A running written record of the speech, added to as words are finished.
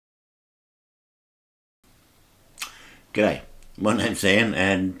G'day, my name's Ian,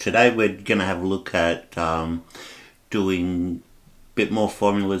 and today we're going to have a look at doing a bit more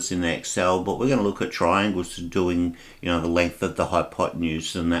formulas in Excel, but we're going to look at triangles, doing, the length of the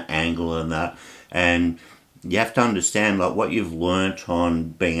hypotenuse and the angle and that. And you have to understand, like, what you've learnt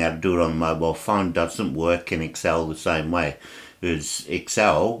on being able to do it on the mobile phone doesn't work in Excel the same way, because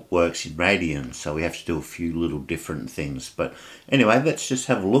Excel works in radians, so we have to do a few little different things. But anyway, let's just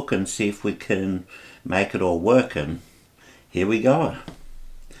have a look and see if we can make it all work. And here we go.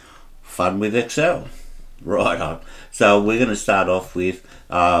 Fun with Excel. Right on. So we're going to start off with,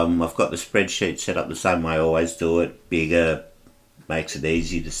 I've got the spreadsheet set up the same way I always do it. Bigger, makes it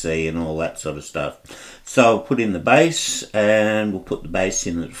easy to see and all that sort of stuff. So I'll put in the base, and we'll put the base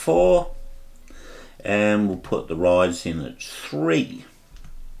in at 4. And we'll put the rise in at 3.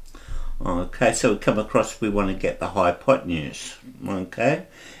 Okay, so we come across, we want to get the hypotenuse. Okay,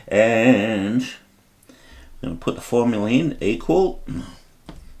 and I'm going to put the formula in, equals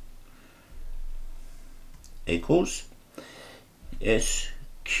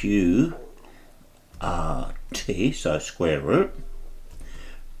SQRT, so square root,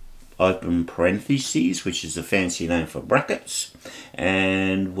 open parentheses, which is a fancy name for brackets,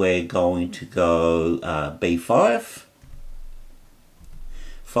 and we're going to go B5,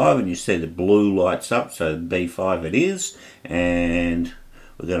 and you see the blue lights up, so B5 it is, and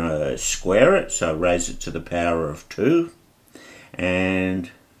we're going to square it, so raise it to the power of 2, and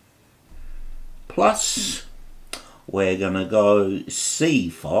plus we're going to go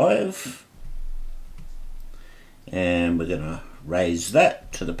C5, and we're going to raise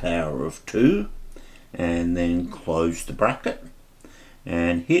that to the power of 2, and then close the bracket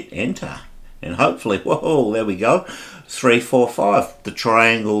and hit enter, and hopefully, whoa, there we go, 3, 4, 5, the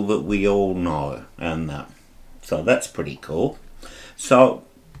triangle that we all know. And so that's pretty cool. So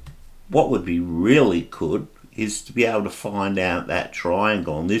what would be really good is to be able to find out that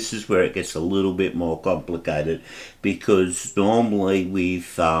triangle, and this is where it gets a little bit more complicated, because normally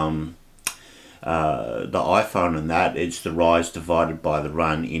with the iPhone and that, it's the rise divided by the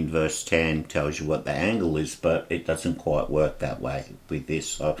run, inverse tan tells you what the angle is, but it doesn't quite work that way with this.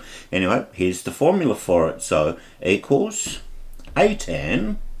 So anyway, here's the formula for it. So equals a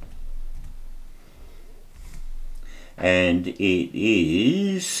tan, and it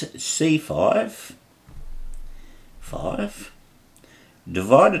is C5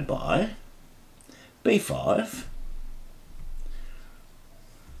 divided by B5,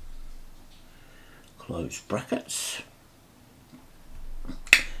 close brackets,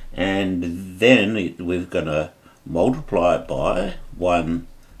 and then we're going to multiply it by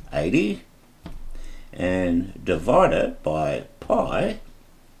 180 and divide it by pi,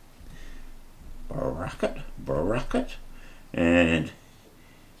 bracket, and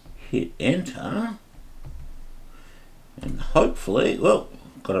hit enter, and hopefully, well,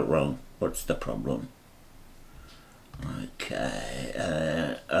 got it wrong. What's the problem? Okay,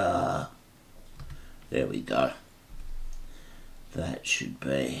 there we go. That should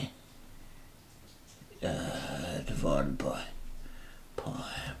be divided by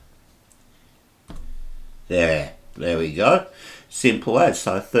pi. There we go. Simple as.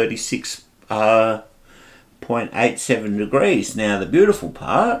 So 36.87 degrees. Now the beautiful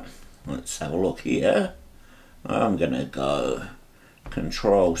part, let's have a look here. I'm going to go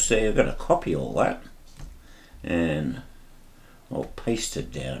Control C. I'm going to copy all that, and I'll paste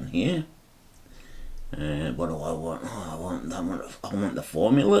it down here. And what do I want? Oh, I want the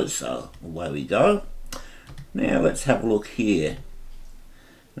formulas, so away we go. Now let's have a look here,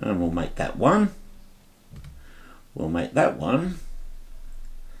 and we'll make that 1. We'll make that 1.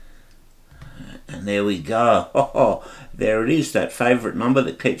 And there we go. Oh, there it is, that favourite number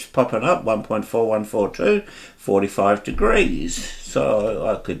that keeps popping up, 1.4142, 45 degrees. So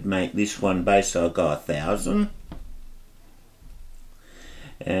I could make this one base, so I'll go 1,000.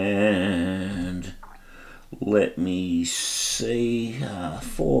 And let me see,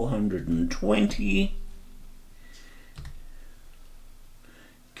 420.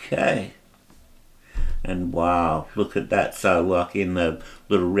 Okay. And wow, look at that. So like in the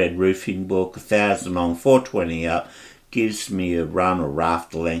little red roofing book, 1,000 on 420 up gives me a run or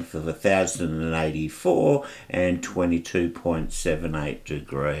rafter length of 1,084 and 22.78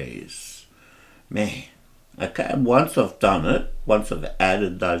 degrees. Man, okay, once I've done it, once I've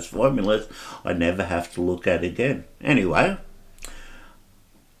added those formulas, I never have to look at it again. Anyway,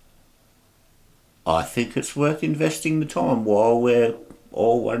 I think it's worth investing the time while we're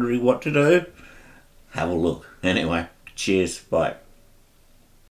all wondering what to do. Have a look. Anyway, cheers, bye.